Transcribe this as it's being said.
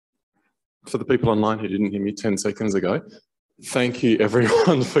for the people online who didn't hear me 10 seconds ago, thank you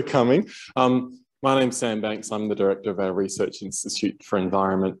everyone for coming. My name's Sam Banks. I'm the director of our Research Institute for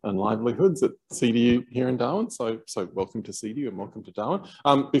Environment and Livelihoods at CDU here in Darwin. So welcome to CDU and welcome to Darwin.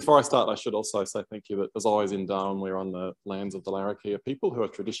 Before I start, I should also say thank you that as always in Darwin, we're on the lands of the Larrakia people who are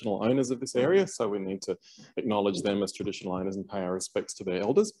traditional owners of this area. So we need to acknowledge them as traditional owners and pay our respects to their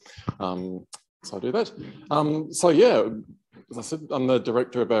elders. So I do that. So yeah, as I said, I'm the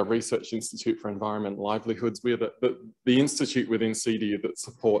director of our Research Institute for Environment and Livelihoods. We're the institute within CDU that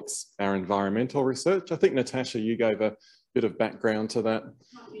supports our environmental research. I think, Natasha, you gave a bit of background to that.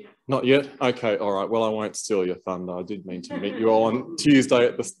 Not yet. Not yet? Okay, all right. Well, I won't steal your thunder. I did mean to meet you all on Tuesday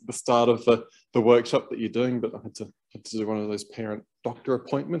at the start of the workshop that you're doing, but I had to do one of those parent doctor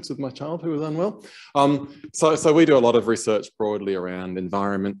appointments with my child who was unwell. So we do a lot of research broadly around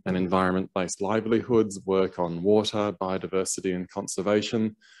environment and environment-based livelihoods, work on water, biodiversity and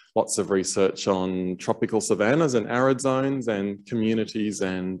conservation, lots of research on tropical savannas and arid zones and communities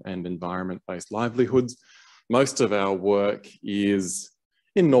and environment-based livelihoods. Most of our work is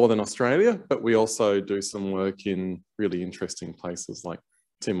in Northern Australia, but we also do some work in really interesting places like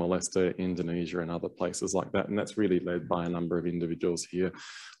Timor-Leste, Indonesia and other places like that. And that's really led by a number of individuals here,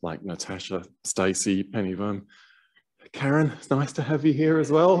 like Natasha, Stacey, Penny Worm, Karen, it's nice to have you here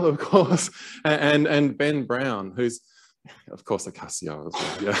as well, of course, and Ben Brown, who's, of course, a Casio as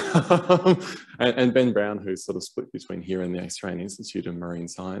well, yeah. and Ben Brown, who's sort of split between here and the Australian Institute of Marine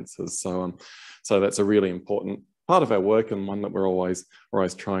Sciences. So that's a really important part of our work and one that we're always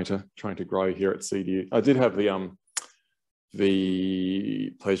trying to grow here at CDU. I did have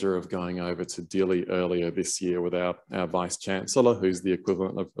the pleasure of going over to Dedy earlier this year with our Vice Chancellor, who's the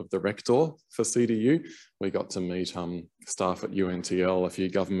equivalent of the Rector for CDU. We got to meet staff at UNTL, a few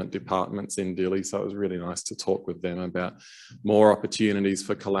government departments in Dedy, so it was really nice to talk with them about more opportunities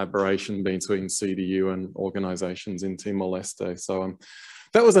for collaboration between CDU and organisations in Timor-Leste. So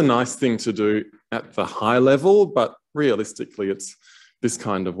that was a nice thing to do at the high level, but realistically it's this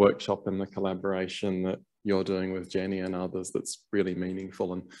kind of workshop and the collaboration that you're doing with Jenny and others that's really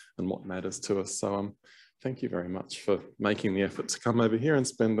meaningful and what matters to us. So thank you very much for making the effort to come over here and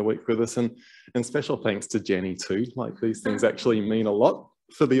spend the week with us, and special thanks to Jenny too. Like, these things actually mean a lot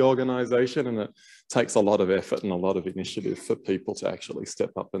for the organisation, and it takes a lot of effort and a lot of initiative for people to actually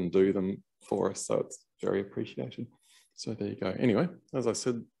step up and do them for us. So it's very appreciated. So there you go. Anyway, as I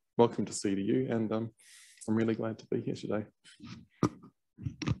said, welcome to CDU, and I'm really glad to be here today.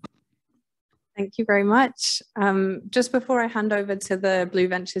 Thank you very much. Just before I hand over to the Blue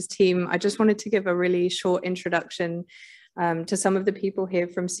Ventures team, I just wanted to give a really short introduction to some of the people here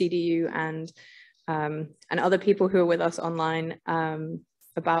from CDU and other people who are with us online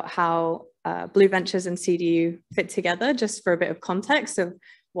about how Blue Ventures and CDU fit together, just for a bit of context of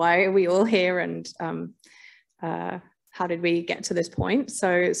why are we all here and how did we get to this point.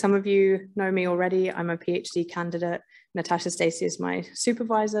 So some of you know me already. I'm a PhD candidate. Natasha Stacey is my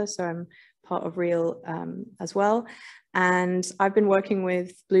supervisor, so I'm part of RIEL as well. And I've been working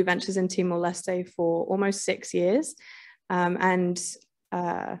with Blue Ventures in Timor-Leste for almost 6 years. That's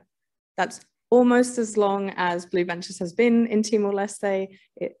almost as long as Blue Ventures has been in Timor-Leste.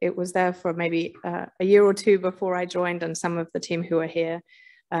 It was there for maybe a year or two before I joined, and some of the team who are here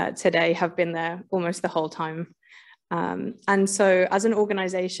today have been there almost the whole time. And so as an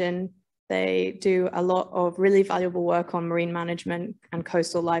organization, they do a lot of really valuable work on marine management and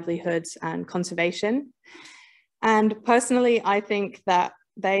coastal livelihoods and conservation. And personally, I think that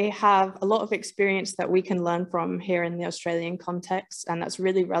they have a lot of experience that we can learn from here in the Australian context. And that's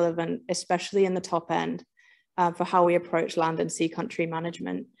really relevant, especially in the top end, for how we approach land and sea country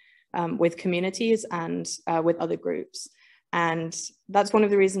management with communities and with other groups. And that's one of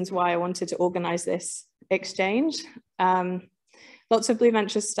the reasons why I wanted to organize this exchange. Lots of Blue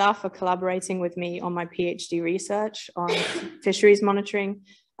Ventures staff are collaborating with me on my PhD research on fisheries monitoring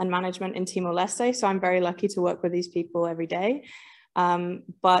and management in Timor-Leste. So I'm very lucky to work with these people every day.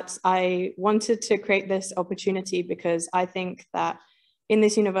 But I wanted to create this opportunity because I think that in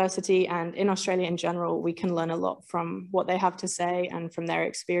this university and in Australia in general, we can learn a lot from what they have to say and from their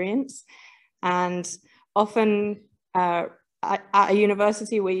experience. And often, at a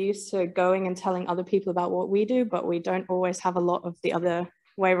university, we're used to going and telling other people about what we do, but we don't always have a lot of the other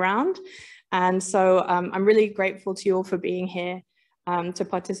way around. And so I'm really grateful to you all for being here to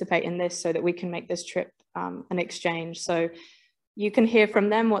participate in this so that we can make this trip an exchange. So you can hear from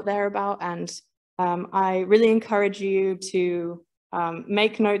them what they're about. And I really encourage you to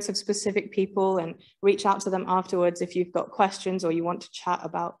make notes of specific people and reach out to them afterwards if you've got questions or you want to chat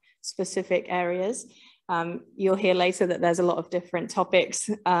about specific areas. You'll hear later that there's a lot of different topics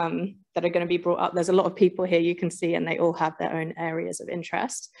that are going to be brought up. There's a lot of people here you can see, and they all have their own areas of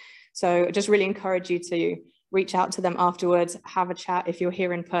interest. So I just really encourage you to reach out to them afterwards, have a chat. If you're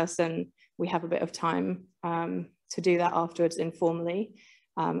here in person, we have a bit of time to do that afterwards informally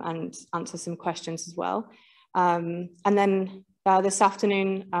and answer some questions as well. And then this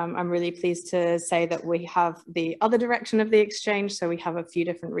afternoon, I'm really pleased to say that we have the other direction of the exchange. So we have a few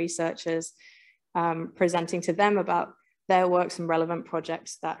different researchers presenting to them about their work, some relevant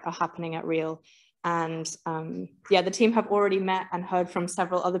projects that are happening at RIEL. And yeah, the team have already met and heard from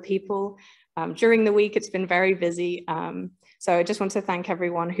several other people. During the week, it's been very busy. So I just want to thank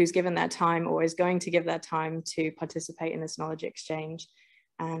everyone who's given their time or is going to give their time to participate in this knowledge exchange.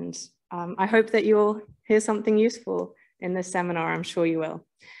 And I hope that you'll hear something useful in this seminar. I'm sure you will.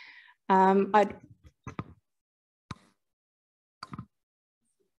 And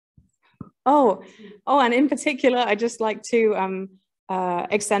in particular, I'd just like to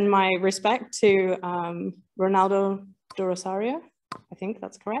extend my respect to Ronaldo de Rosario, I think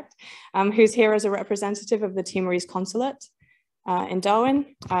that's correct, who's here as a representative of the Timorese consulate in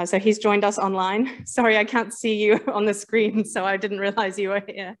Darwin. So he's joined us online. Sorry, I can't see you on the screen, so I didn't realize you were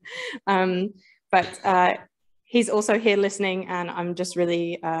here. But he's also here listening, and I'm just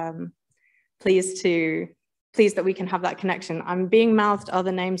really pleased that we can have that connection. I'm being mouthed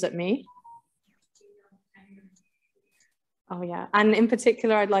other names at me. Oh yeah, and in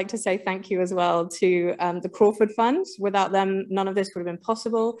particular, I'd like to say thank you as well to the Crawford Fund. Without them, none of this would have been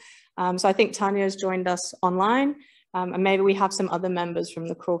possible. So I think Tanya has joined us online, and maybe we have some other members from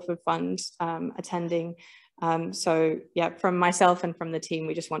the Crawford Fund attending. So yeah, from myself and from the team,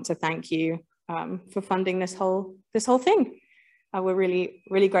 we just want to thank you for funding this whole thing. We're really,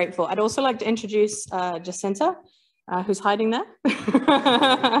 really grateful. I'd also like to introduce Jacinta, who's hiding there.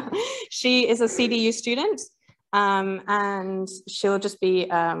 She is a CDU student. And she'll just be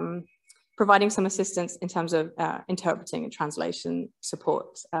providing some assistance in terms of interpreting and translation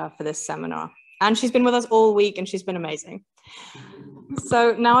support for this seminar. And she's been with us all week, and she's been amazing.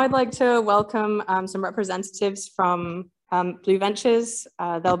 So now I'd like to welcome some representatives from Blue Ventures.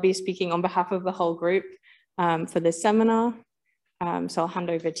 They'll be speaking on behalf of the whole group for this seminar. So I'll hand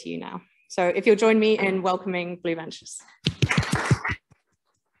over to you now. So if you'll join me in welcoming Blue Ventures.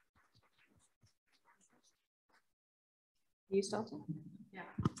 You started? Yeah.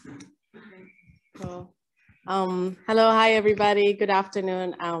 Okay. Cool. Hello, hi everybody. Good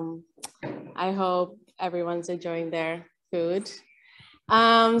afternoon. I hope everyone's enjoying their food.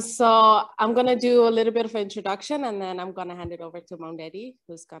 So I'm gonna do a little bit of an introduction, and then I'm gonna hand it over to Mom Dedy,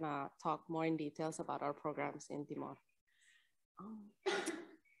 who's gonna talk more in details about our programs in Timor.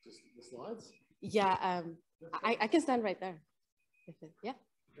 Just the slides? Yeah, I can stand right there. Yeah.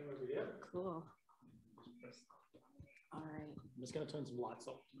 Cool. All right. I'm just going to turn some lights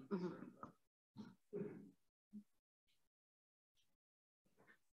off. Mm-hmm.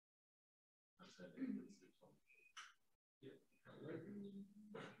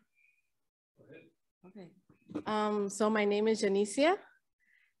 Okay. So my name is Janicia.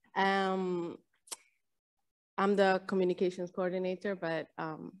 I'm the communications coordinator, but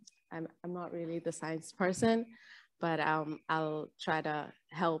I'm not really the science person, but I'll try to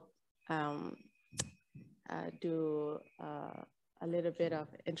help do a little bit of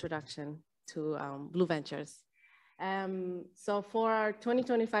introduction to Blue Ventures. So for our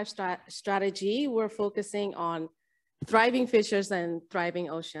 2025 strategy, we're focusing on thriving fishers and thriving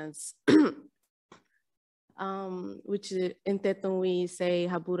oceans, which in Tetong we say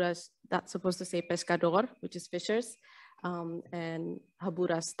haburas, that's supposed to say pescador, which is fishers, and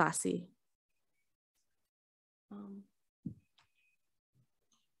haburas tasi.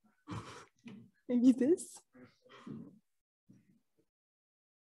 Maybe this.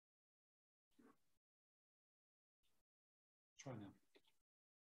 Try now.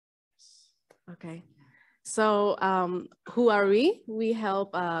 Okay. So who are we? We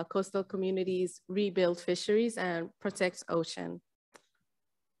help coastal communities rebuild fisheries and protect ocean.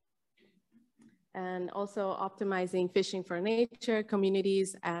 And also optimizing fishing for nature,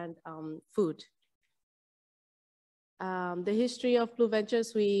 communities, and food. The history of Blue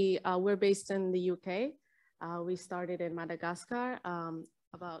Ventures, we're based in the UK. We started in Madagascar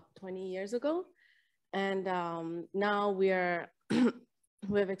about 20 years ago. And now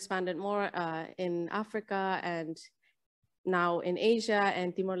we've expanded more in Africa and now in Asia,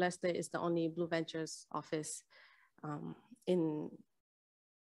 and Timor-Leste is the only Blue Ventures office in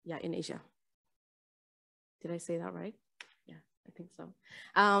Asia. Did I say that right? Yeah. I think so.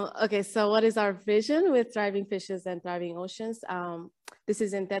 Okay, so what is our vision with thriving fishes and thriving oceans? This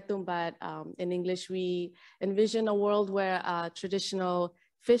is in Tetum, but in English, we envision a world where traditional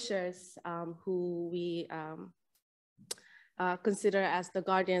fishers who we consider as the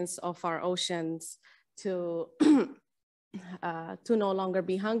guardians of our oceans to no longer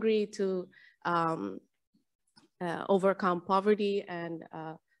be hungry, to overcome poverty, and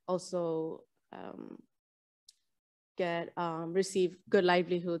also receive good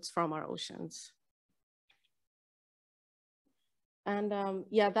livelihoods from our oceans. And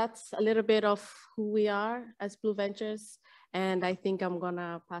yeah, that's a little bit of who we are as Blue Ventures. And I think I'm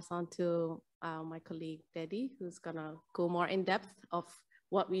gonna pass on to my colleague, Dedy, who's gonna go more in depth of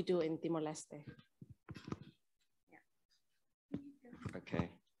what we do in Timor-Leste. Okay,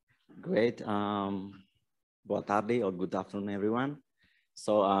 great. Boa tarde or good afternoon, everyone.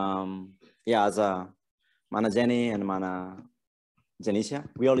 So yeah, as Mana Jenny and Mana Janicia,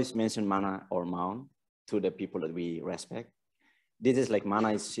 we always mention Mana or Maun to the people that we respect. This is like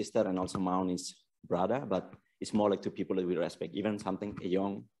Mana is sister and also Maun is brother, but it's more like two people that we respect, even something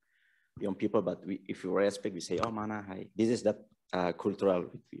young people, but if we respect, we say, oh, Mana, hi. This is that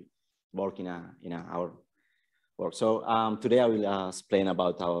cultural work in our work. So today I will explain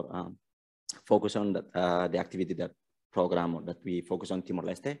about our focus on the activity, that program that we focus on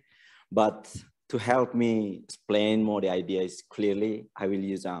Timor-Leste. But to help me explain more the ideas clearly, I will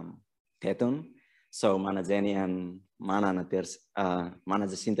use Tetun. So Mana Jenny and Mana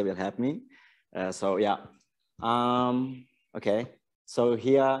Jacinta will help me. So yeah, okay. So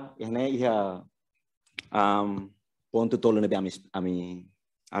here, want to tolu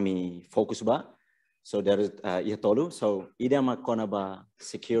ami focus ba. So there is tolu. So ida ma kona ba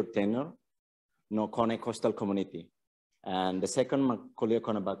secure tenure no kone coastal community. And the second ma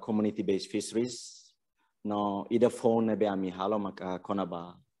kona ba community-based fisheries. No ida phone nebe ami halo ma kona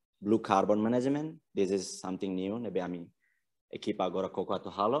ba blue carbon management. This is something new. Nebe ami equipa agora koko ato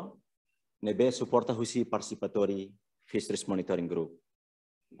halo. Nebe supporta husi participatory fisheries monitoring group.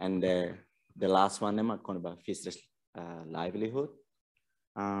 And the last one nema kona ba fisheries livelihood.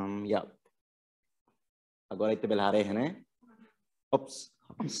 Yeah. Agora ite belhare hene. Oops.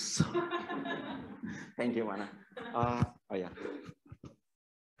 Thank you, Mana. Oh yeah.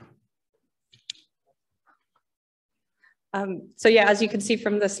 So yeah, as you can see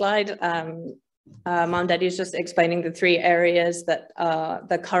from the slide, Mom Dedy is just explaining the three areas that are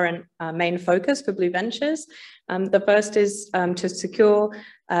the current main focus for Blue Ventures. The first is to secure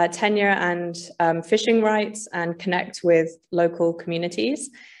tenure and fishing rights and connect with local communities.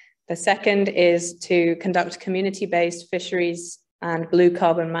 The second is to conduct community-based fisheries and blue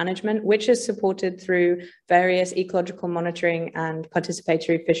carbon management, which is supported through various ecological monitoring and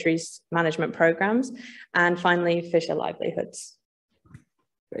participatory fisheries management programs. And finally, fisher livelihoods.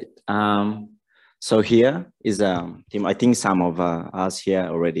 Great. So here is Timor. I think some of us here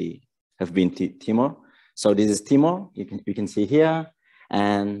already have been to Timor. So this is Timor. You can see here,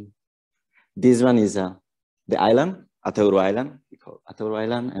 and this one is the island, Atauru Island. We call Atauru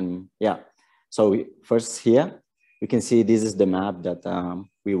Island, and yeah. So first here, you can see this is the map that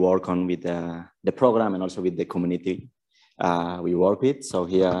we work on with the program and also with the community we work with. So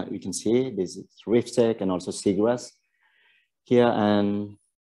here we can see this is reef check and also seagrass here. And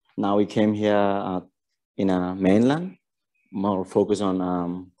now we came here in a mainland, more focus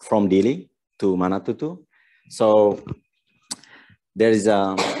on from Dedy to Manatutu. So there is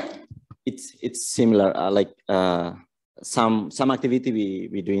it's similar like some activity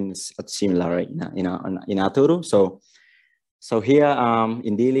we doing similar right now in Atauru. So here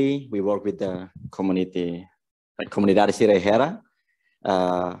in Dedy we work with the community, Comunidade Sirehera,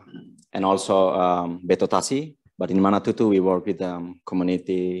 and also Betotasi. But in Manatutu we work with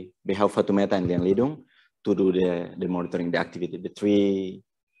community Behau Fatumeta and Lianlidung to do the monitoring, the activity, the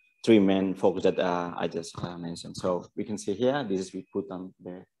three main focus that I just mentioned. So we can see here, this is we put on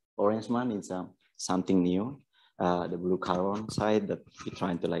the orange one. It's something new. The blue carbon side that we're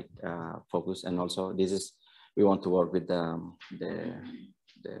trying to like focus, and also this is we want to work with the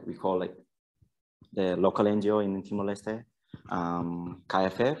we call like the local NGO in Timor-Leste,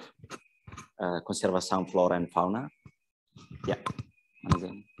 KFF, Conservação Flora and Fauna. Yeah.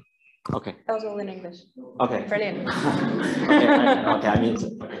 Okay. That was all in English. Okay. Brilliant. okay, I mean,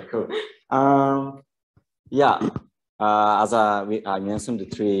 okay, cool. Yeah, as I mentioned, the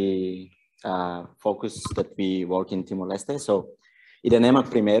three focus that we work in Timor-Leste. So, idanema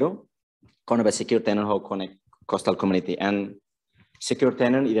primero, con a secure tenant how connect coastal community, and secure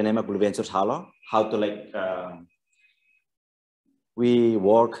tenant idanema Blue Ventures how to like we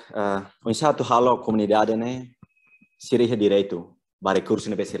work on to halo comunidade ne siriha direito, ba recurso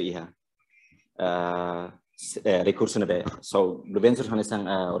nebe siriha. Recurso nebe. So, Blue Ventures hanesang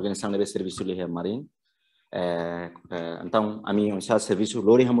organização nebe serviço liha marin. Então, a mim, o serviço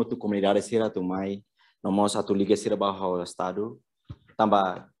lori hamutu comunidade sira tu mai, nomos atu liga sira bajo estado.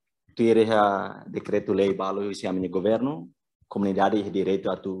 Tamba tuiriha decreto lei balo isi a minha governo, comunidade direito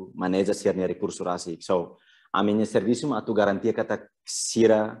atu maneja sirnya recurso rasi. So, a minha serviço atu garantia kata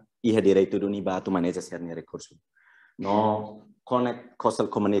sira iha direito do niba atu maneja sirnya recurso. No connect coastal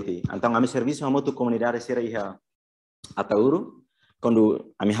community. Então, a minha serviço hamutu comunidade sira iha atauru.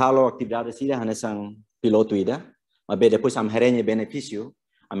 Quando a minha halo atividade sira hanesang piloto ida, mas depois am herenya benefício,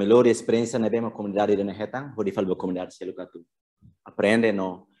 a melhor experiência na bema comunidade de nehetang, hodi falba comunidade selukatu. Aprende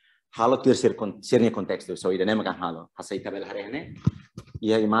no halo tir sirnya contexto, so ida nema kan halo. Hasa itabel harene,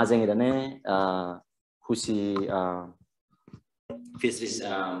 ia imagem ida ne husi Fisheries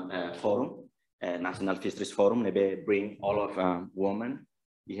Forum, National Fisheries Forum, nebe bring all of women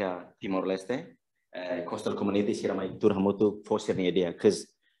iha Timor-Leste, coastal community siramai tur hamutu for sirnya idea, because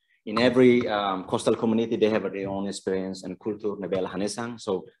in every coastal community, they have their own experience and culture nebela hanesang.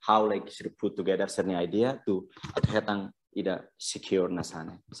 So how like should put together certain idea to athetang ida secure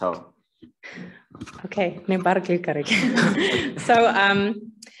nasane. So okay,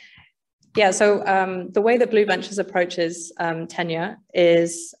 so the way that Blue Ventures approaches tenure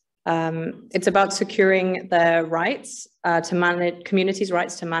is it's about securing their rights to manage communities'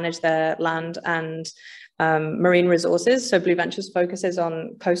 rights to manage their land and marine resources. So Blue Ventures focuses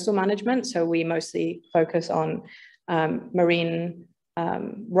on coastal management. So we mostly focus on marine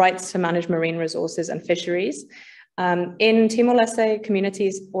rights to manage marine resources and fisheries. In Timor-Leste,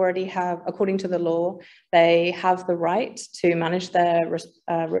 communities already have, according to the law, they have the right to manage their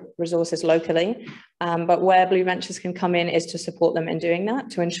resources locally. But where Blue Ventures can come in is to support them in doing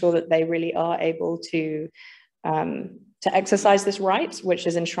that, to ensure that they really are able to exercise this right, which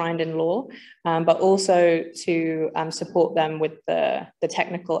is enshrined in law, but also to support them with the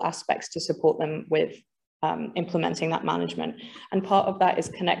technical aspects to support them with implementing that management. And part of that is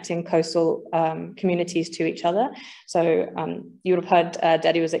connecting coastal communities to each other. So you would have heard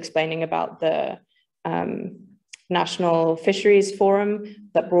Dedy was explaining about the National Fisheries Forum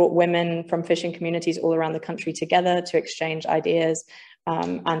that brought women from fishing communities all around the country together to exchange ideas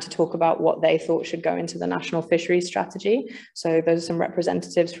and to talk about what they thought should go into the national fisheries strategy. So those are some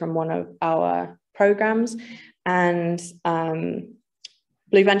representatives from one of our programs. And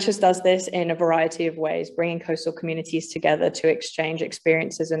Blue Ventures does this in a variety of ways, bringing coastal communities together to exchange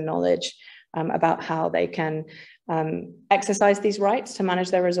experiences and knowledge about how they can exercise these rights to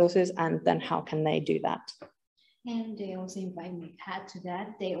manage their resources, and then how can they do that. And they also invite me to add to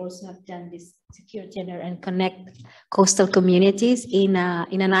that. They also have done this secure gender and connect coastal communities in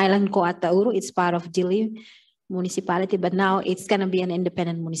an island called Atauru. It's part of Dedy municipality, but now it's going to be an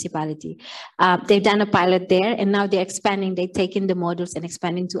independent municipality. They've done a pilot there, and now they're expanding. They've taken the models and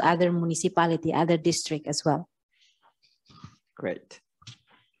expanding to other municipality, other district as well. Great.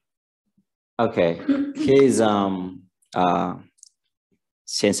 Okay, here's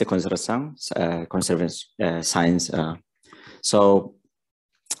ciência conservação, science.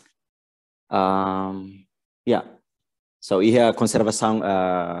 Yeah. So here conservação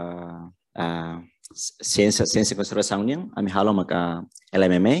ciência conservação niang ami halo maka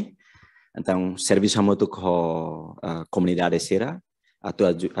LMMA. Então serviço hamutu ko comunidade sira atu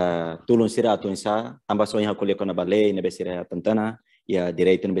tulun sira atu insa tambah sonya kuliah kona balei nebe sira tantana ya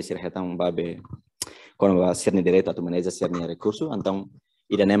direito nebe sira hetang babe kona ba sirni direito atu maneja sirni recurso. Então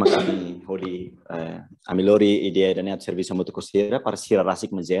ida nema kami holi amilori ideia da net serviço hamutu ko sira para sira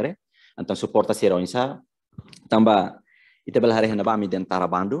rasik menjere. Então suporta sira insa tambah ita belhare henaba mi den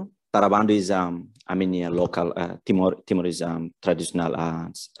Tarabandu. Tarabandu is local Timor is traditional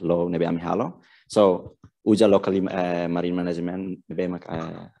law nebe ami halo. So uja locally marine management nebe mak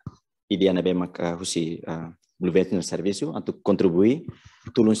idea nebe mak husi Blue Ventures serviço untuk contribui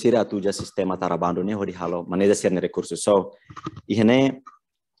tulun sira atu ja sistema Tarabandu ne hodi halo maneja sirne recursos. So ihene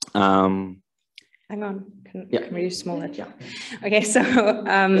hang on, can we use smaller? Yeah. Okay, so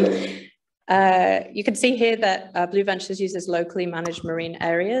you can see here that Blue Ventures uses locally managed marine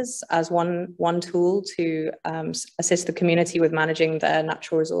areas as one tool to assist the community with managing their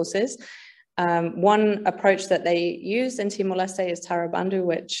natural resources. One approach that they use in Timor-Leste is Tarabandu,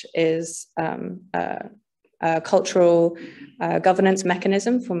 which is a cultural governance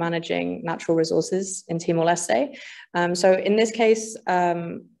mechanism for managing natural resources in Timor-Leste. So in this case,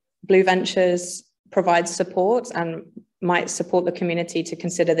 Blue Ventures provides support and might support the community to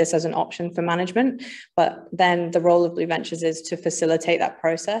consider this as an option for management. But then the role of Blue Ventures is to facilitate that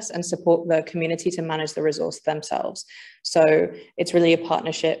process and support the community to manage the resource themselves. So it's really a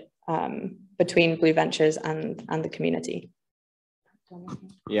partnership between Blue Ventures and the community.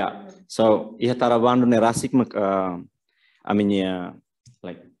 Yeah, so iha tarabandu ne rasik mak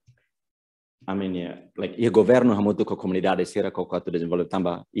like iha governo hamutu ko comunidade sira ko tu desenvolve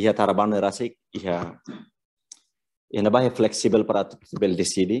tamba iha tarabandu ne rasik iha nabahe flexible para tu bel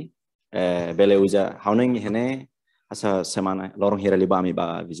decidi bele uja hauning hene asa semana lorong hira liba ami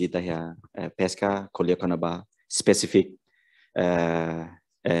ba visita ya pesca kolia kana ba specific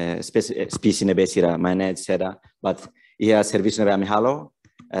species ne besira manage seda but yeah, service na rami halo.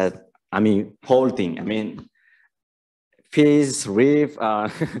 I mean, whole thing. I mean, fish, reef,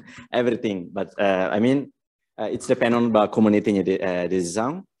 everything. But I mean, it's depend on the community ni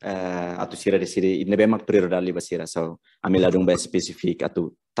design. Atu sira de siri ibne bemak prioridad li basira. So, ami ladung be specific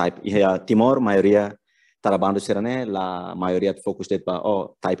atu type. Yeah, Timor mayoria tarabandu sira ne la mayoria focus det pa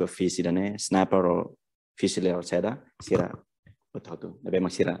type of fish sira ne snapper or fish le or seda sira betul tu. Ne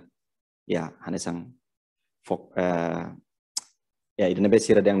bemak sira. Yeah, hanesang. Yeah,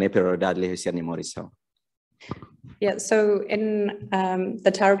 yeah, so in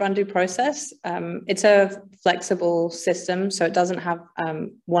the Tarabandu process, it's a flexible system, so it doesn't have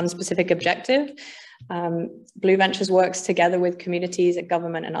one specific objective. Blue Ventures works together with communities,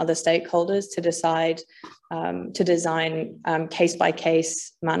 government and other stakeholders to decide, to design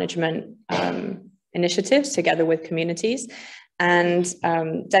case-by-case management initiatives together with communities. And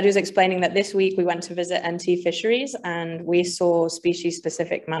Dedy was explaining that this week we went to visit NT Fisheries and we saw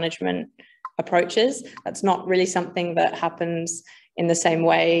species-specific management approaches. That's not really something that happens in the same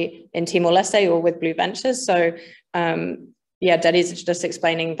way in Timor-Leste or with Blue Ventures. So yeah, Dedy's just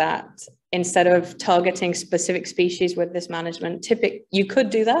explaining that instead of targeting specific species with this management, you could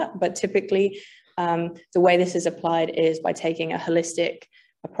do that, but typically the way this is applied is by taking a holistic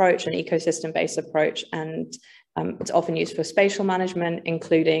approach, an ecosystem-based approach, and it's often used for spatial management,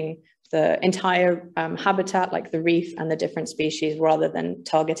 including the entire habitat, like the reef and the different species, rather than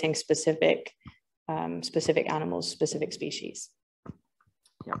targeting specific animals, specific species.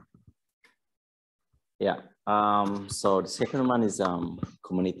 Yeah. Yeah. So the second one is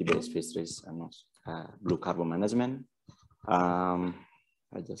community-based fisheries and blue carbon management. I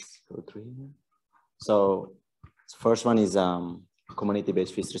just go through here. So first one is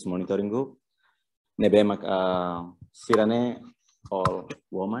community-based fisheries monitoring group. Nebemak Sirane, all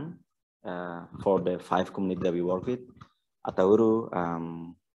women for the 5 communities that we work with. Atauru,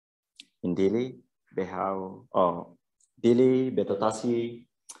 in Dedy, Behau, Dedy, Betotasi,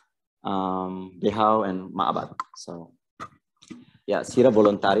 Behau, and Maabat. So, yeah, Sira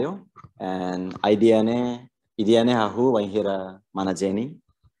voluntario, and ideane hahu wainhira manajeni.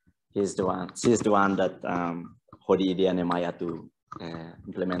 She's the one that hodi ideane maya to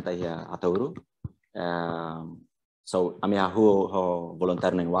implement here Atauru. So ami ho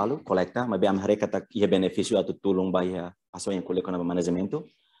voluntário neng walu collecta mas am hareka tak ia benefício atu tulung bahia aso yang kuliah kona management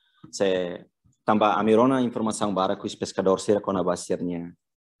se tamba amirona informação bara ku pescador sira kona basirnya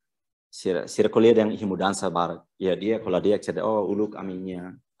sira kuliah yang mudança bara ia dia kalau dia cede uluk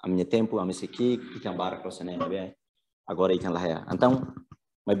aminha tempo ami siki ikan bara klosane be agora ikan lah ya então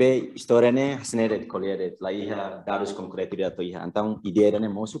mas be história ne hasne de kuliah de lá ia dados concretos dia to ia então ideia ne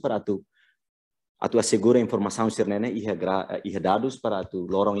mosu para atu assegura informação sirnene iha dados para atu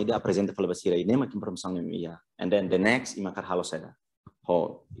lorong ida apresenta fala basira ine mak informação ia and then the next imakar halo seda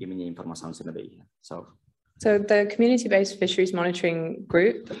ho iminya informação sirnene ia So the community-based fisheries monitoring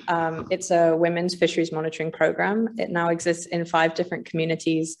group, it's a women's fisheries monitoring program. It now exists in 5 different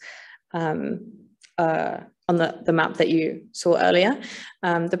communities on the map that you saw earlier.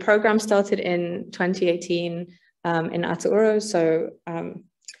 The program started in 2018 in Atauro. So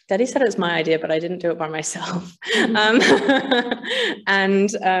Dedy said it was my idea, but I didn't do it by myself.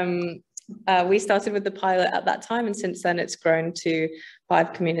 We started with the pilot at that time, and since then it's grown to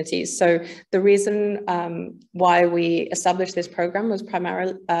 5 communities. So the reason why we established this program was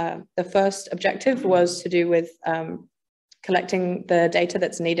primarily, the first objective was to do with collecting the data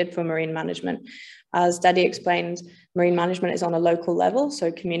that's needed for marine management. As Dedy explained, marine management is on a local level,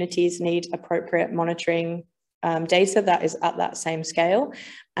 so communities need appropriate monitoring data that is at that same scale.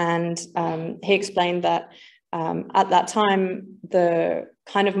 And he explained that at that time, the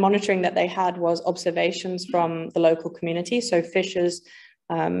kind of monitoring that they had was observations from the local community. So fishers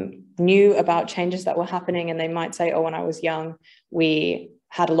knew about changes that were happening, and they might say, oh, when I was young, we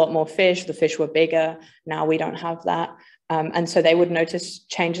had a lot more fish, the fish were bigger, now we don't have that. And so they would notice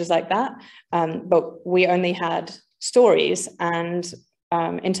changes like that. But we only had stories. And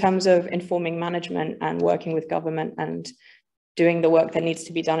in terms of informing management and working with government and doing the work that needs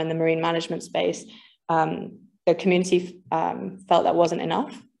to be done in the marine management space, the community felt that wasn't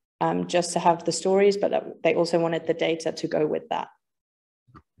enough just to have the stories, but that they also wanted the data to go with that.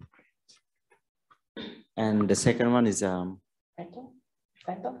 And the second one is oh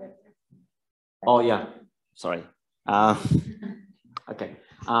yeah, sorry. Okay.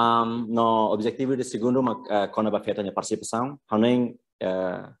 No objetivo de segundo quando ba feita a participação, haning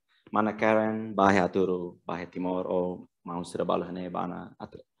mana Karen bahe aturu bahe Timor ou mau sira balu hane bana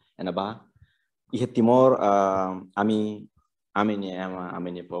ena ba ihe Timor ami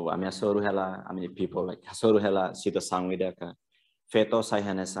po ami asoru hela ami people like asoru hela situação ida ka feto sai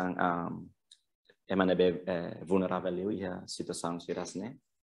hane sang emana be vulnerável ia situação sirasne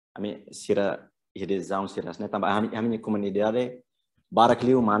ami sira ihe zaun sirasne tamba ami comunidade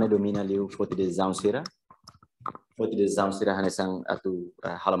barakliu mana domina liu foto de zaun sira hane sang atu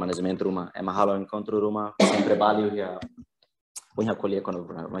hala management rumah halo encontro rumah sempre valeu ia punya colher quando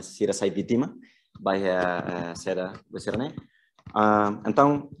mas sira sai vítima vai será né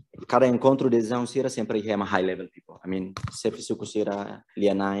então cada encontro de zaun sira sempre é high level people I mean sempre suku sira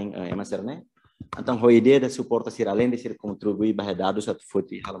lianaing ser né então a ideia da suporta sira além de ser contribuir bahaya dados atau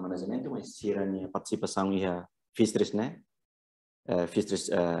foto hala management mas sira nia participação ia fisheries né fisheries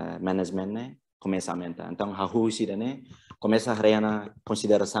management né começamento então a husi né começa a reana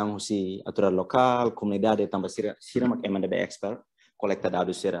consideração husi aturan local comunidade tambah sira mak emanda be expert coleta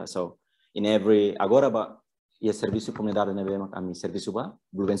dados sira so in every agora ba ia serviço comunidade né be mak ami serviço ba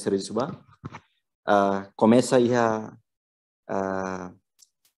Blue Ventures serviço ba começa ia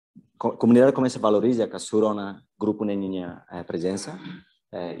comunidade começa a valorizar que surona grupo nenhuma presença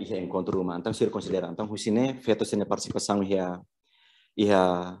ia encontro rumah então sira considera então husi né feito sine participação ia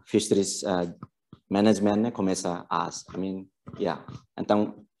fisheries management né começa as I mean yeah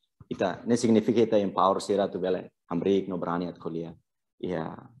então ita ne significa ita empower sira tu bele amrik no brani at kolia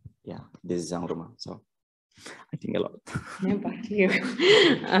yeah decisão rumah so I think a lot. No, back to you.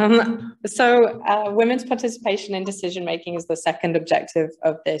 Women's participation in decision making is the second objective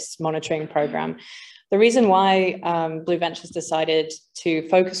of this monitoring program. The reason why Blue Ventures decided to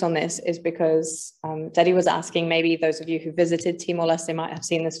focus on this is because Dedy was asking, maybe those of you who visited Timor-Leste might have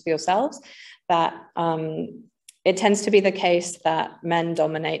seen this for yourselves, that it tends to be the case that men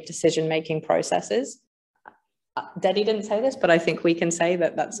dominate decision-making processes. Dedy didn't say this, but I think we can say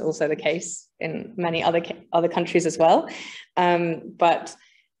that that's also the case in many other countries as well.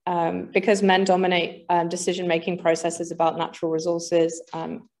 Because men dominate decision-making processes about natural resources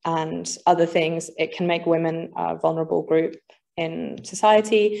and other things, it can make women a vulnerable group in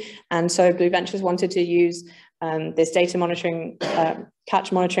society. And so Blue Ventures wanted to use this data monitoring,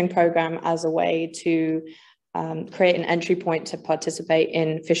 catch monitoring program as a way to create an entry point to participate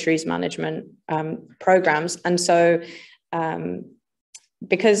in fisheries management programs. And so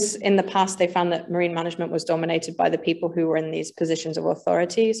because in the past they found that marine management was dominated by the people who were in these positions of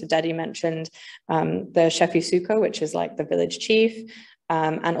authority. So Dedy mentioned the Shefu Suko, which is like the village chief,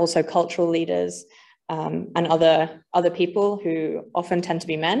 and also cultural leaders and other people who often tend to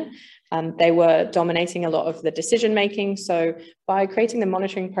be men. They were dominating a lot of the decision making. So by creating the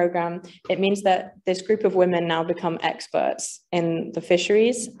monitoring program, it means that this group of women now become experts in the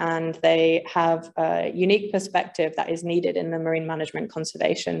fisheries, and they have a unique perspective that is needed in the marine management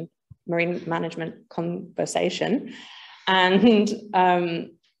conversation. And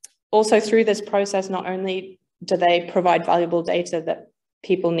also through this process, not only do they provide valuable data that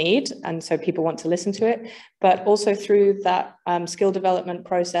people need, and so people want to listen to it, but also through that skill development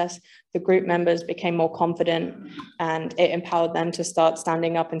process, the group members became more confident, and it empowered them to start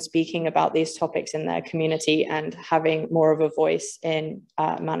standing up and speaking about these topics in their community and having more of a voice in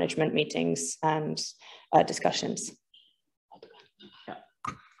management meetings and discussions. Yeah,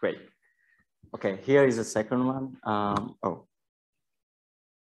 great. Okay, here is the second one.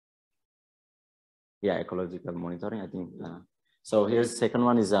 Yeah, ecological monitoring, I think. So here's the second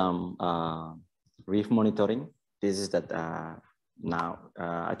one is reef monitoring. This is that now,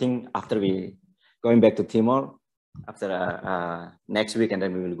 I think after we going back to Timor, after next week, and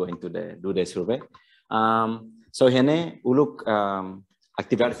then we will go into do the survey. So here, uluk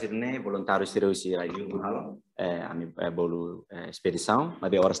atividades ini voluntários serius aí mahal, ami bolu expedição,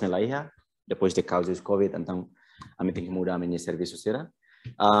 mas horas nela depois de causa do Covid, então ami tem que mudar minha serviço sira.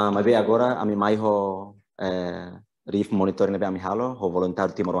 Mas agora ami mais reef monitoring nabe ami halo ho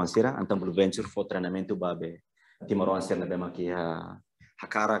voluntário Timoruan sira, então Blue Venture for treinamento babe Timoruan sira nabe maki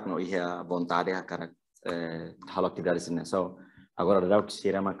hakarak no ia vontade hakarak halo atividades né. So agora dá que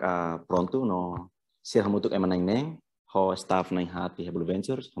ser pronto no ser hamutuk emanang neng ho staff nang hati Blue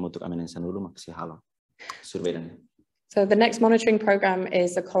Ventures hamutuk emanang sanulu maksi halo survey dan. So the next monitoring program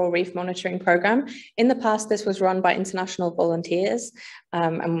is a coral reef monitoring program. In the past, this was run by international volunteers,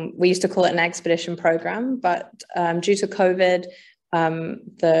 and we used to call it an expedition program. But due to COVID,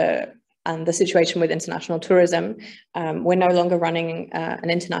 the situation with international tourism, we're no longer running an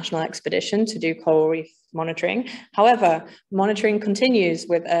international expedition to do coral reef monitoring. However, monitoring continues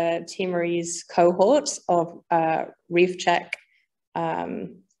with a Timorese cohort of reef check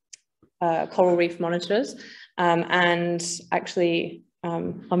coral reef monitors. And actually,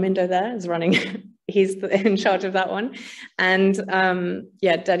 Armindo there is running, he's in charge of that one. And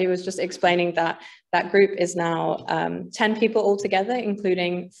yeah, Dedy was just explaining that that group is now 10 people altogether,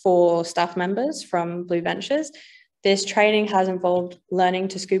 including 4 staff members from Blue Ventures. This training has involved learning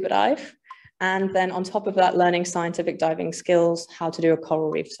to scuba dive, and then on top of that, learning scientific diving skills, how to do a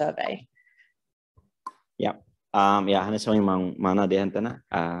coral reef survey. Yeah, yeah, hanya showing mana dia hantana.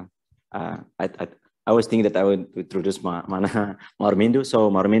 I always think that I would introduce Marmindo.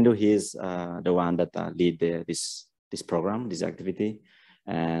 So Marmindo, he is the one that lead this program, this activity.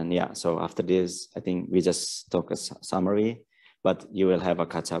 And yeah, so after this, I think we just talk a summary, but you will have a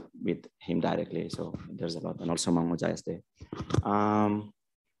catch up with him directly. So there's a lot, and also Mang Mojaes there.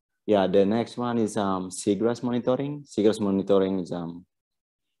 Yeah, the next one is seagrass monitoring. Seagrass monitoring is,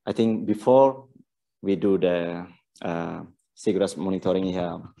 I think before we do the seagrass monitoring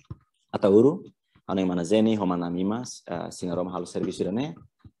here at Atauru, ano yung manazeni, ho manamimas, singarom halo serviço dane,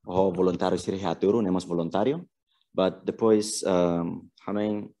 ho voluntário siri Atauru, nemos voluntário. But depois, ano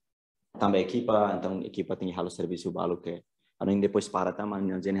yung também equipa, então equipa tem halo serviço balu que, ano yung depois para taman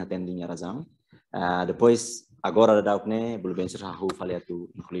manazeni atending razão. Depois, agora da upne, Blue Ventures hahu fali atu,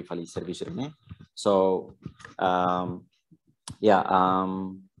 inclui fali serviço dane. So, yeah,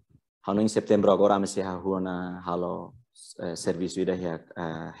 ano yung Setembro agora amesi hahu na halo serviço ida here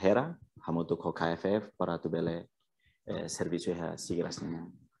hera. Hamutuk ho KFF para tu bele serviço ha sigras nya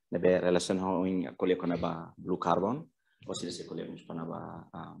nebe relation ho in kolye kona ba blue carbon o sile kolye kona ba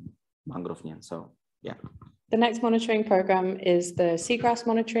mangrove nya. So yeah, the next monitoring program is the seagrass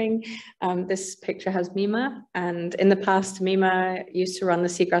monitoring. This picture has Mima, and in the past Mima used to run the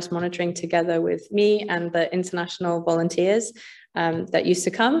seagrass monitoring together with me and the international volunteers that used to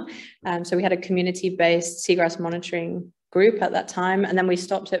come. So we had a community-based seagrass monitoring group at that time, and then we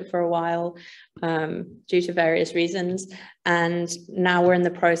stopped it for a while due to various reasons, and now we're in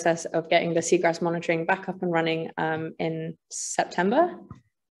the process of getting the seagrass monitoring back up and running in September,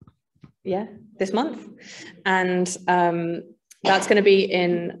 yeah, this month. And that's going to be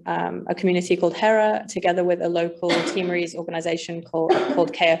in a community called Hera, together with a local Timorese organization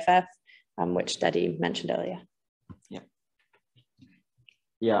called KFF, which Dedy mentioned earlier.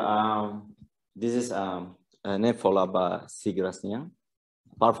 Yeah, this is ne follow up seagrass nya.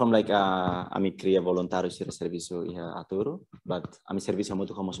 Apart from like ami cria voluntário sira serviço iha Atauru, but ami serviço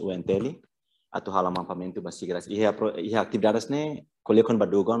muito como UNTL atu halaman pamentu ba seagrass iha atividades ne kolekon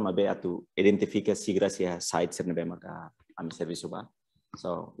badugon mabe atu identifica seagrass iha site sir nebe maka ami serviço ba.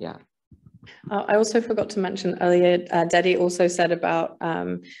 So yeah. I also forgot to mention earlier, Dedy also said about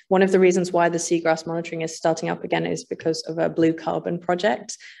one of the reasons why the seagrass monitoring is starting up again is because of a blue carbon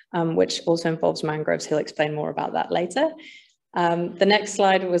project, which also involves mangroves. He'll explain more about that later. The next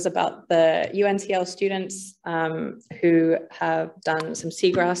slide was about the UNTL students who have done some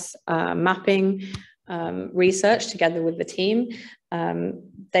seagrass mapping research together with the team.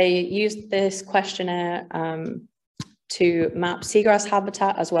 They used this questionnaire to map seagrass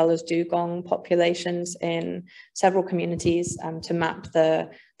habitat as well as dugong populations in several communities to map the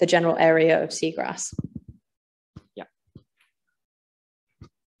general area of seagrass. Yeah.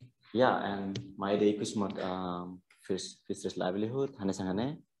 Yeah, and my day is not fisheries livelihood.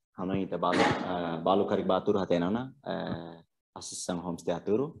 Hanesangane, hano ita balu karik batur hatenana asisang homestay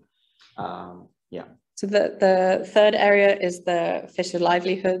aturu. Yeah. So the third area is the fisheries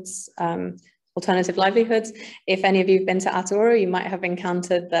livelihoods. Alternative livelihoods. If any of you have been to Atauru, you might have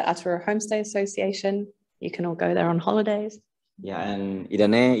encountered the Atauru Homestay Association. You can all go there on holidays. Yeah, and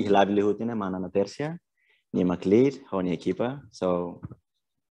idane livelihood ina mana na tersia ni maklir ho ni equipa. So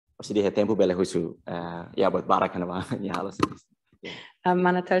osidi he tempo bele husu yeah, but barakana ba ni halos.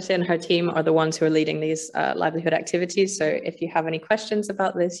 Mana Tersia and her team are the ones who are leading these livelihood activities. So if you have any questions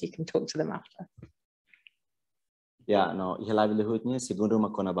about this, you can talk to them after. Yeah, no, iha livelihoodnya segundo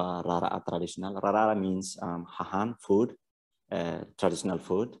makona ba rara traditional. Rara means hahan food, traditional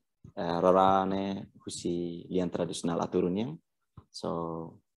food. Rara ne husi lian traditional Atauru.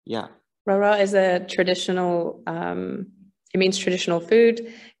 So yeah, Rara is a traditional, it means traditional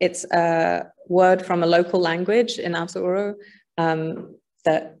food. It's a word from a local language in Aotearoa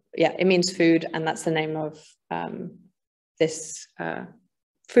that, yeah, it means food, and that's the name of this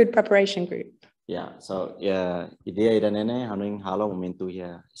food preparation group. Yeah, so ideia ida nene hanuing halo momentu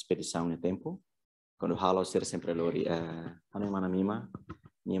ya expedição no tempo. Quando halo ser sempre lori hanuing mana mima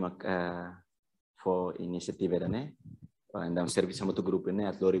for inisiative ida ne. Então serviço muito grupo ne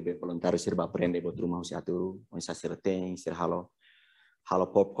at lori be voluntário serba aprende bot rumah usi aturu, usi ser tem, ser halo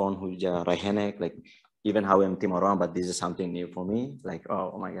popcorn huja raihenek, like even how I'm team around, but this is something new for me. Like,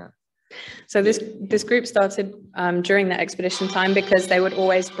 oh my God. So this group started during the expedition time because they would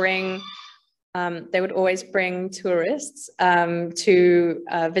always bring tourists to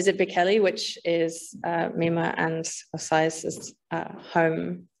visit Bikeli, which is Mima and Osai's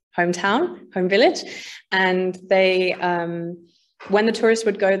home village. And they, when the tourists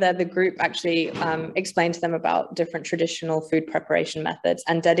would go there, the group actually explained to them about different traditional food preparation methods.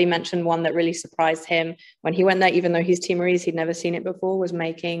 And Dedy mentioned one that really surprised him when he went there, even though he's Timorese, he'd never seen it before, was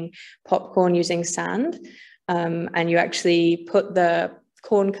making popcorn using sand. And you actually put the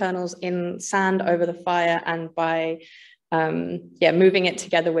corn kernels in sand over the fire, and by moving it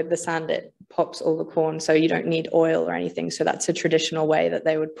together with the sand, it pops all the corn, so you don't need oil or anything. So that's a traditional way that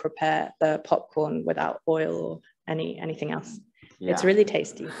they would prepare the popcorn without oil or anything else. Yeah. It's really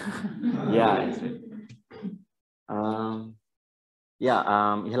tasty. Yeah.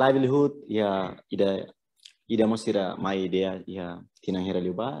 Livelihood, ida mostira my idea, tinang hera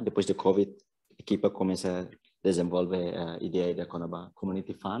liuba, depois de COVID, equipa começa a desenvolver ideia da conaba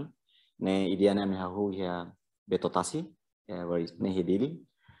community fund, ne ideia na minha rua betotasi, ne hedili,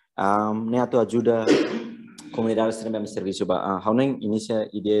 ne atu ajuda comunidade serem serviço ba, how nem inicia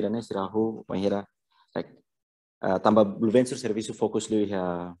ideia ne sirahu, banheira, like tambah Blue Ventures serviço fokus lui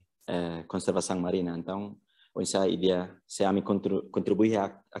conservação marina. Então, essa ideia se a mim contribui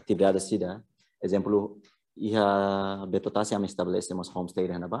a atividades sida, exemplo, betotasi a estabelecemos homestay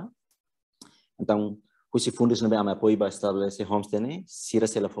na ba. Então, os fundos não bem a apoio para estabelecer homestay né, sira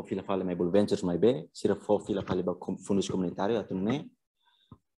se ela for fila fala mais Blue Ventures mais bem, sira for fila fala para fundos comunitários atu né.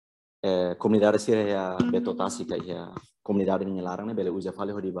 Comunidade sira betotasi que comunidade nem larang né, bele usa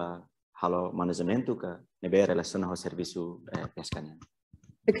fala hodiba halo manajementu ka nebe relação ao serviço pescanya.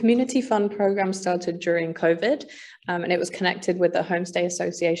 The Community Fund program started during COVID, and it was connected with the Homestay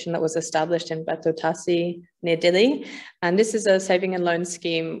Association that was established in Betotasi near Dedy. And this is a saving and loan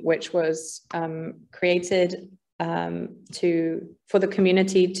scheme which was created for the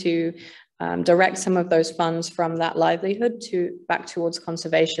community to direct some of those funds from that livelihood back towards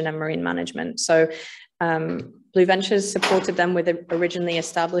conservation and marine management. So Blue Ventures supported them with originally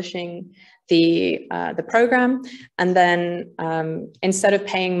establishing the program, and then instead of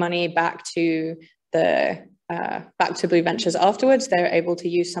paying money back to Blue Ventures afterwards, they were able to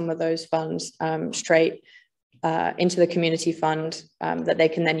use some of those funds straight into the community fund that they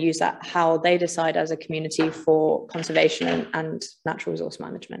can then use that how they decide as a community for conservation and natural resource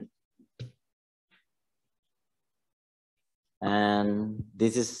management. And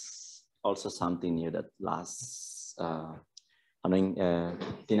this is also something new that last anuing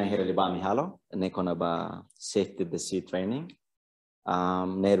tinahira liba mihalo ne kona ba safety the sea training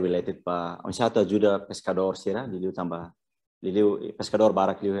ne related pa onsato ajuda pescador sira liliu tambah liliu pescador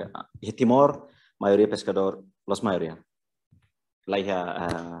barak liu Timor maioria pescador los maioria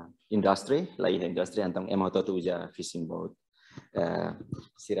laiha industry então emoto tu uja fishing boat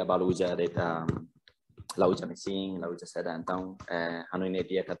sira balu uja data lauja missing lauja seda então anu ini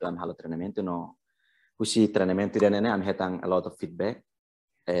dia katuan halo treinamento no usi treinamento dia nene am hetang a lot of feedback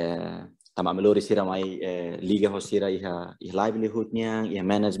tama melori sira mai liga ho sira iha livelihood nya iha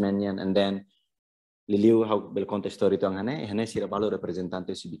management nya, and then liliu how bel context story tu hane sira balu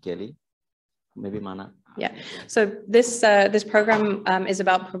representante si Bikeli maybe mana. Yeah, so this program is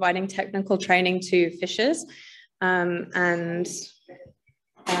about providing technical training to fishers and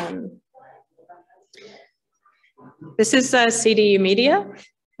this is CDU media.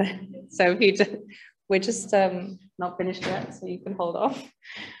 So we're just not finished yet, so you can hold off.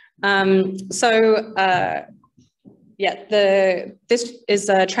 This is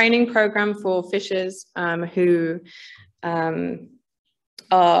a training program for fishers who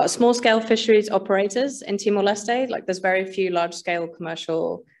are small-scale fisheries operators in Timor-Leste. Like there's very few large-scale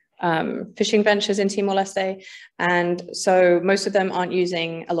commercial fishing ventures in Timor-Leste, and so most of them aren't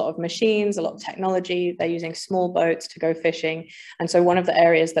using a lot of machines, a lot of technology. They're using small boats to go fishing, and so one of the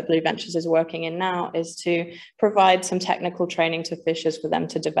areas that Blue Ventures is working in now is to provide some technical training to fishers for them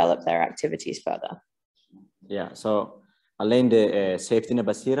to develop their activities further. Yeah, so além de safety na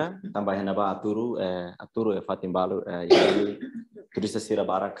basira, também na ba aturu fatim balu yani turista sira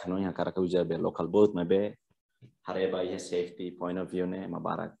barak kanonya karaka uja be local boat mabe hareba ia safety point of view ne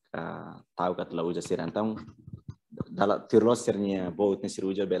mabarak tahu kat la uja sira então dala tirlo sirnya boat ne sira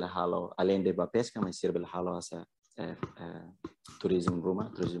uja bela halo além de ba pesca mas sira bela halo asa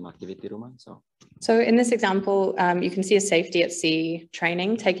tourism activity rumah. So in this example, you can see a safety at sea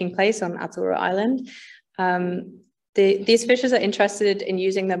training taking place on Aotearoa Island. These fishers are interested in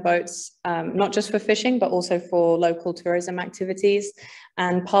using their boats, not just for fishing, but also for local tourism activities.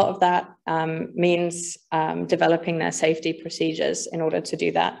 And part of that means developing their safety procedures in order to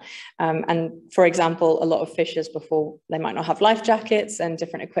do that. And for example, a lot of fishers before, they might not have life jackets and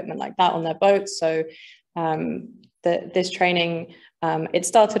different equipment like that on their boats. So this training, it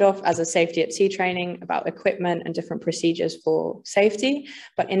started off as a safety at sea training about equipment and different procedures for safety.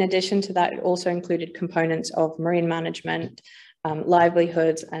 But in addition to that, it also included components of marine management,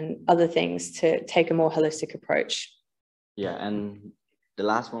 livelihoods, and other things to take a more holistic approach. Yeah, and the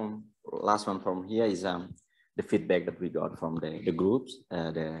last one from here is the feedback that we got from the groups,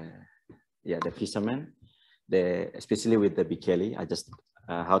 the fishermen, especially with the Bikeli. I just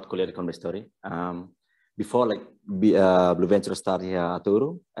how to collect the story. Before Blue Venture start here at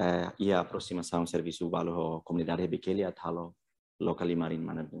Aotearoa, ia aproximação serviço valo comunidade Bikeli at halo locally marine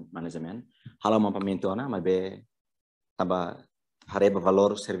management. Halo mampamento ana, mas be taba hareba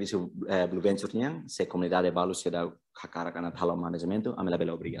valor serviço Blue Venture nya se comunidade valo se da hakara kana halo management, amela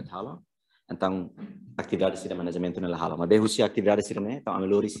bela obrigado halo. Então atividade sira management nela halo, mas be husi atividade sira ne, então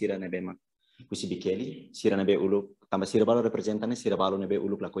amelori sira ne be mak husi Bikeli, sira ne be uluk tambah sira balo representane sira balo nebe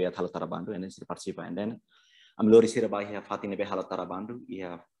uluk la koya halo tarabandu and then sira participa and then amlori sira ba ia fatin nebe halo tarabandu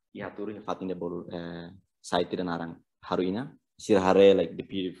ia turu ia fatin nebe site dan arang haruina sira hare like the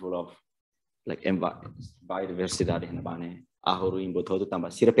beautiful of like biodiversity in bane ahuru imbo todo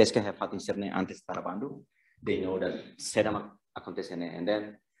tambah sira pesca ia fatin sirne antes tarabandu they know that sedama acontecene and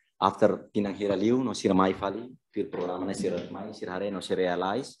then after tinang hira liu no sira mai fali fir programa ne sira mai sira hare no sira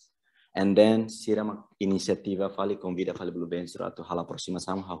realize. And then sira mak inisiativa fali convida fali Blue Venture atau hala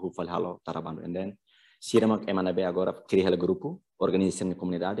aproximação hahu fali halo tarabandu and then sira mak emana be agora cria hala grupo organização de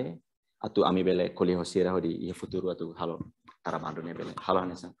comunidade atau ami bele colhijo sira di ia futuro atau halo tarabandu ne bele halo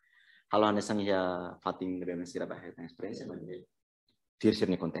hanesang ia fating be sira ba het experiência mas fir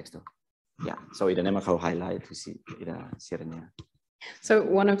sirne contexto yeah so ida nema kau highlight si ida sirnya. So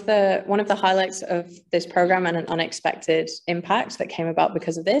one of the highlights of this program and an unexpected impact that came about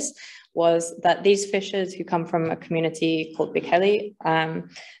because of this was that these fishers who come from a community called Bikeli,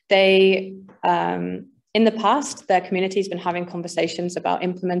 they in the past, their community has been having conversations about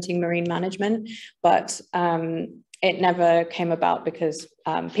implementing marine management, but it never came about because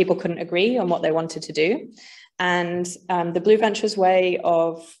people couldn't agree on what they wanted to do. And the Blue Ventures way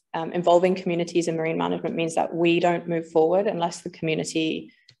of involving communities in marine management means that we don't move forward unless the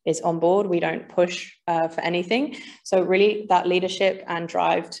community is on board. We don't push for anything. So really that leadership and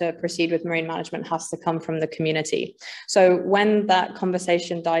drive to proceed with marine management has to come from the community. So when that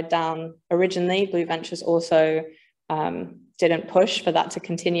conversation died down originally, Blue Ventures also didn't push for that to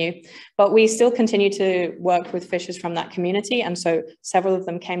continue, but we still continue to work with fishers from that community. And so several of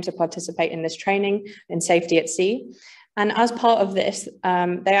them came to participate in this training in safety at sea. And as part of this,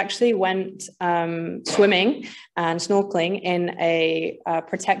 they actually went swimming and snorkeling in a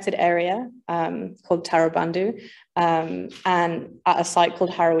protected area called Tarabandu and at a site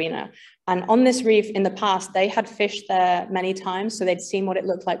called Harawina. And on this reef in the past, they had fished there many times. So they'd seen what it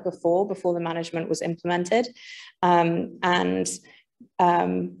looked like before the management was implemented.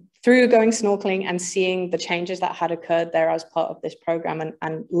 Through going snorkeling and seeing the changes that had occurred there as part of this program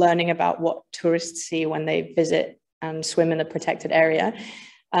and learning about what tourists see when they visit and swim in the protected area,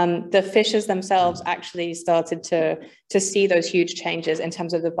 the fishers themselves actually started to see those huge changes in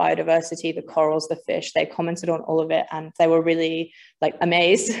terms of the biodiversity, the corals, the fish. They commented on all of it and they were really like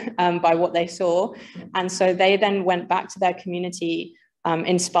amazed by what they saw. And so they then went back to their community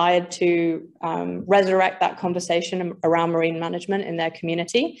inspired to resurrect that conversation around marine management in their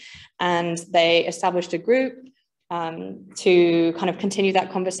community. And they established a group to kind of continue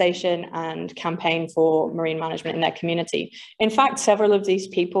that conversation and campaign for marine management in their community. In fact, several of these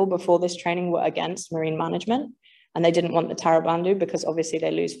people before this training were against marine management and they didn't want the Tarabandu because obviously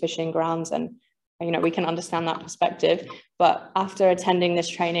they lose fishing grounds and, you know, we can understand that perspective. But after attending this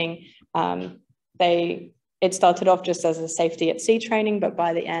training, it started off just as a safety at sea training, but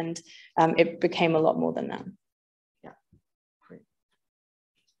by the end, it became a lot more than that. Yeah, great.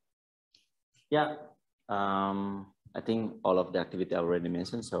 Yeah. I think all of the activity I already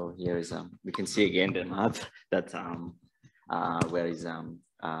mentioned. So here is we can see again the map that where is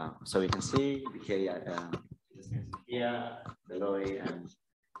so we can see here below, and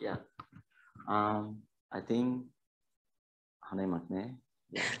yeah, I think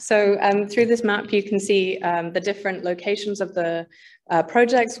so through this map, you can see the different locations of the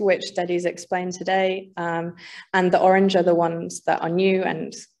projects, which Dedy's explained today. And the orange are the ones that are new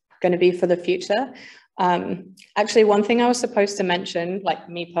and going to be for the future. Actually, one thing I was supposed to mention, like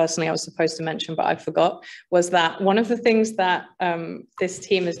me personally, I was supposed to mention, but I forgot, was that one of the things that this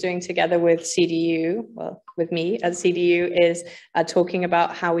team is doing together with CDU, well, with me at CDU, is talking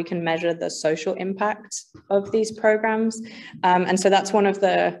about how we can measure the social impact of these programs. And so that's one of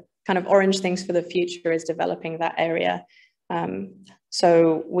the kind of orange things for the future, is developing that area.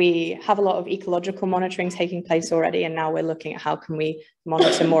 So we have a lot of ecological monitoring taking place already, and now we're looking at how can we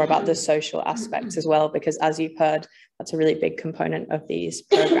monitor more about the social aspects as well, because as you've heard, that's a really big component of these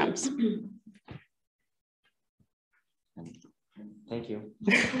programs. Thank you.